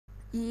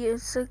Yeah,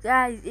 so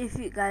guys, if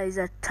you guys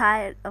are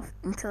tired of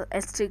Intel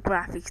HD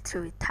Graphics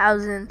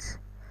 3000,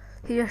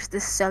 here's the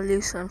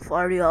solution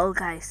for you all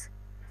guys.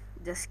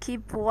 Just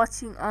keep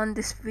watching on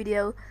this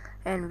video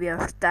and we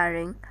are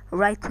starting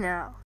right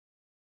now.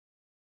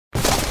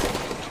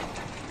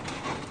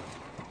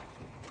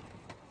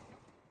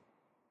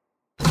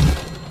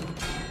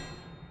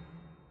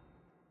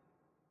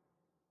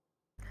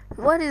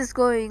 What is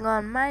going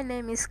on? My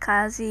name is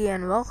Kazi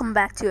and welcome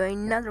back to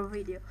another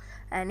video.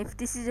 And if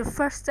this is your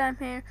first time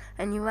here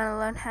and you want to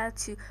learn how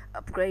to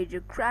upgrade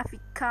your graphic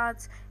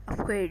cards,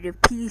 upgrade your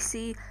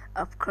PC,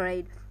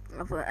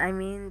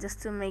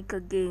 just to make a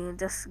game,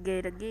 just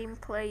get a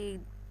gameplay,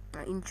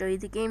 enjoy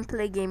the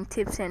gameplay, game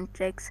tips and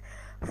tricks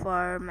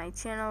for my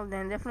channel,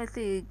 then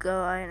definitely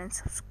go ahead and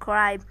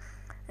subscribe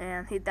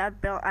and hit that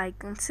bell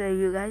icon so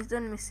you guys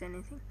don't miss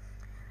anything.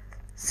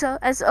 So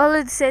as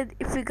already said,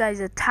 if you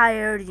guys are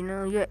tired,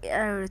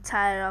 you're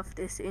tired of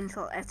this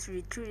Intel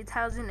HD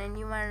 3000 and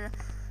you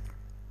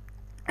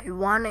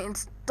wanna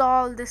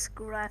install this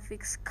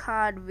graphics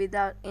card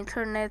without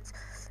internet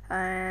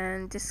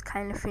and just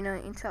kind of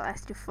Intel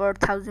HD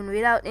 4000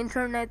 without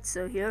internet,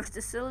 so here's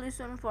the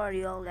solution for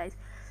you all guys.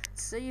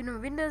 So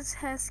Windows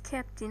has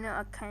kept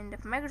a kind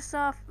of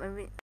Microsoft.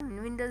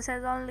 Windows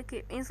has only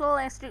kept Intel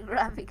HD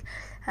graphic.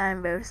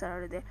 I'm very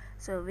sorry there.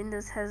 So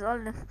Windows has all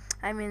the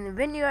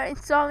when you are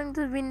installing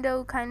the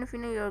window,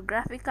 your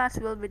graphic cards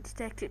will be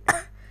detected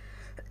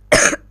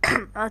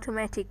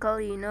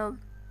automatically.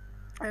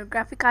 Your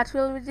graphic cards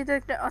will be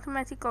detected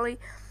automatically,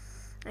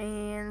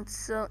 and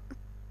so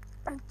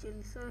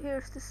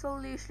here's the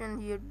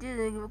solution. Your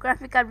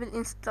graphic card will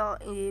install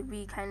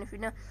be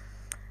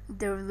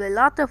there will be a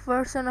lot of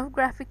version of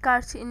graphic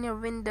cards in your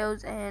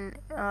Windows and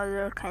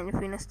other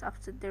stuff.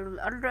 So there will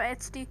other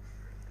HD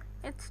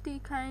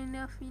thing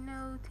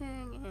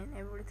and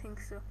everything.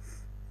 So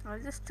I'll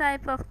just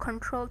type of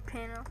control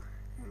panel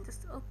and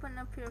just open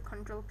up your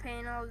control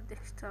panel,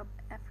 desktop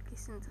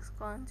application, just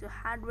go into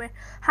hardware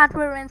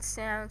and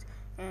sound,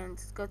 and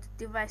just go to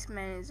device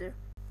manager.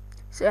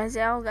 So as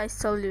I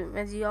told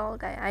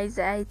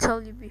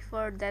you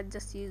before,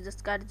 that you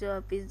just gotta do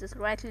up is just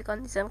right click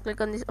on this and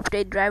click on this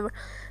update driver.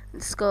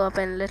 Just go up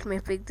and let me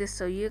pick this.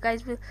 So you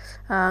guys will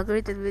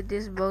greeted with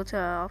this both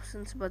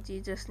options, but you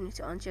just need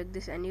to uncheck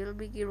this and you'll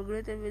be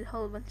greeted with a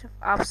whole bunch of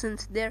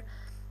options there.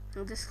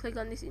 And just click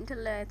on this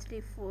Intel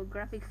HD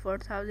graphic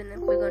 4000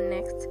 and click on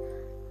next.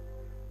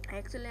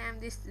 Actually, I'm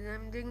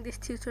doing this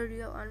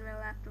tutorial on my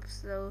laptop,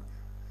 so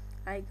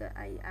I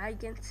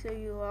can show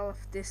you all of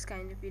this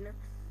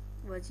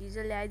but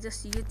usually I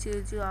just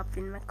YouTube up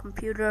in my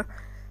computer,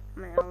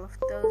 all of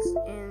those,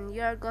 and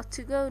you are good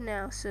to go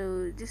now.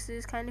 So this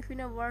is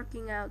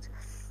working out,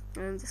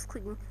 and just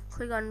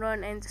click on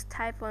run and just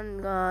type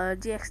on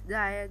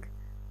gxdiag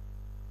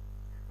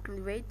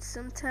and wait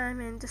some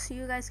time, and just so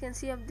you guys can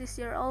see of this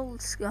your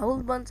a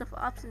whole bunch of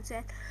options,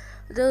 and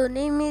the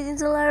name is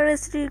Intel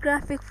HD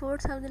graphic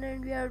 4000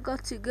 and we are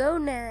good to go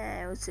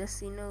now. It's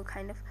just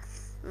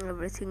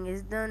everything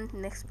is done.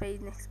 Next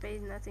page,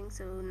 nothing.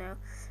 So now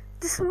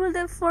this will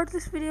do for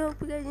this video.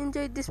 Hope you guys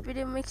enjoyed this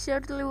video. Make sure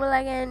to leave a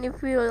like, and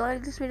if you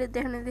like this video,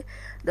 definitely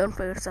don't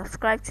forget to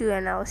subscribe to,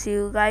 and I'll see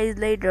you guys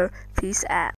later. Peace out.